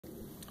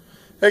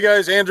Hey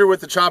guys, Andrew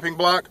with the chopping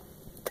block.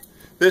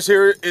 This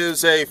here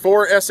is a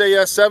 4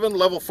 SAS7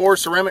 level 4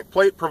 ceramic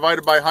plate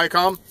provided by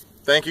Highcom.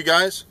 Thank you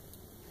guys.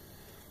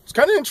 What's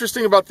kind of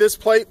interesting about this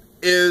plate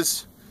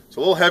is it's a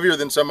little heavier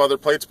than some other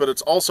plates, but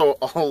it's also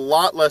a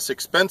lot less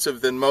expensive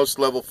than most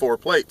level 4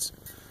 plates.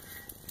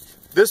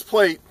 This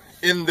plate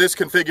in this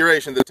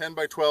configuration, the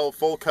 10x12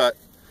 full cut,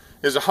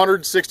 is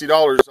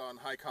 $160 on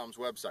Highcom's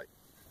website.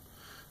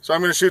 So I'm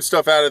going to shoot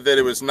stuff out of it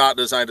that was not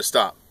designed to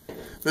stop.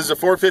 This is a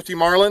 450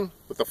 Marlin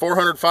with a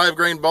 405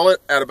 grain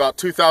bullet at about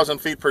 2,000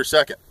 feet per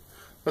second.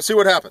 Let's see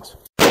what happens.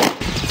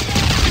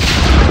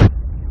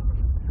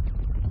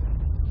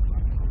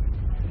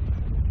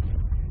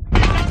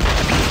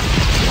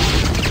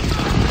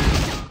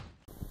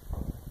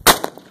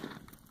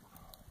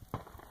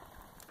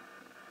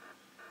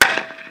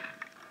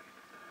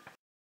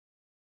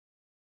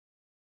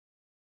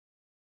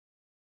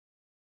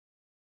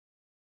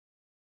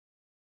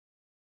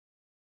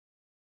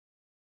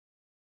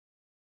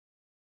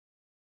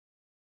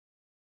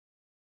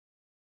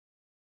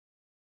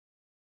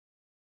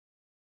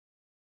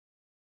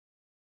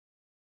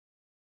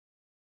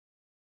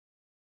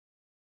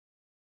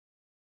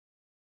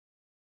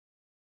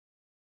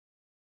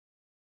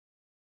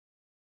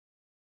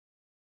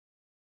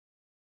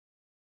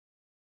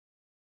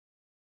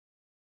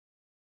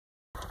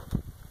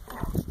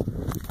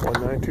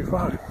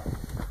 $1925.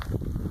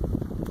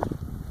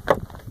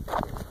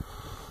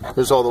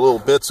 There's all the little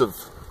bits of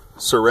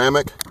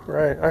ceramic.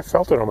 Right, I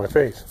felt it on my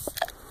face.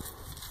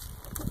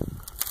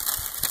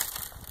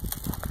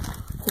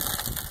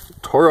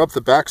 Tore up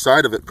the back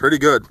side of it pretty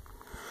good.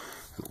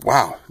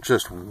 Wow,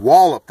 just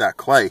walloped that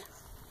clay.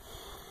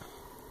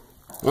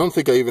 I don't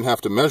think I even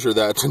have to measure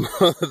that to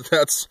know that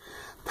that's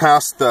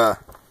past the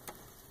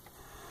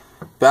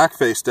back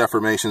face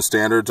deformation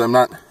standards.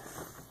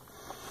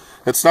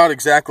 It's not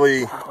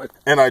exactly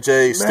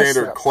NIJ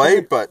standard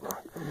clay, but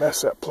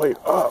mess that plate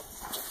up.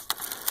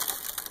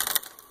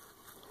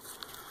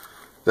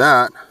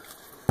 That,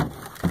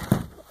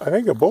 I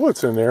think the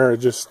bullets in there are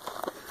just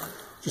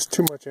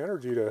too much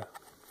energy to.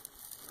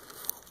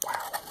 Wow.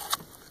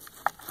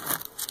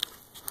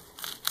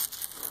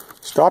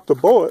 Stop the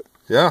bullet.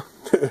 Yeah.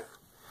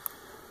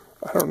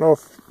 I don't know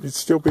if you'd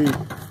still be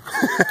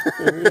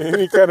in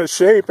any kind of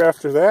shape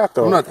after that,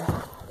 though. I'm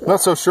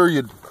not so sure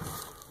you'd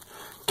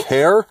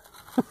care.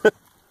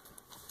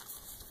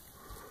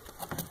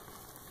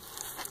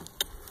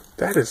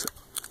 That is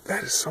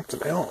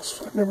something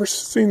else. I've never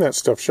seen that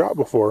stuff shot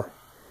before.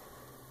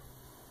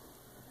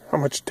 How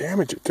much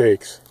damage it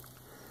takes.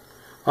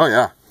 Oh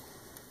yeah.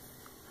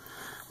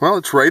 Well,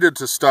 it's rated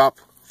to stop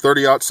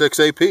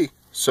 30-06 AP.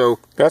 So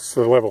that's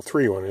the level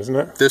 3 one, isn't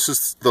it? This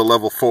is the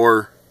level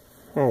 4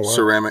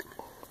 ceramic.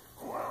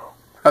 Wow.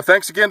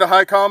 Thanks again to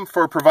Highcom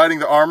for providing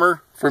the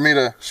armor for me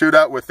to shoot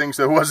out with things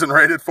that wasn't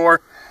rated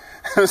for.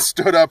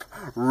 Stood up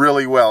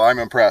really well. I'm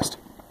impressed.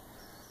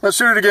 Let's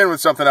shoot it again with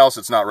something else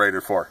that's not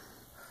rated for.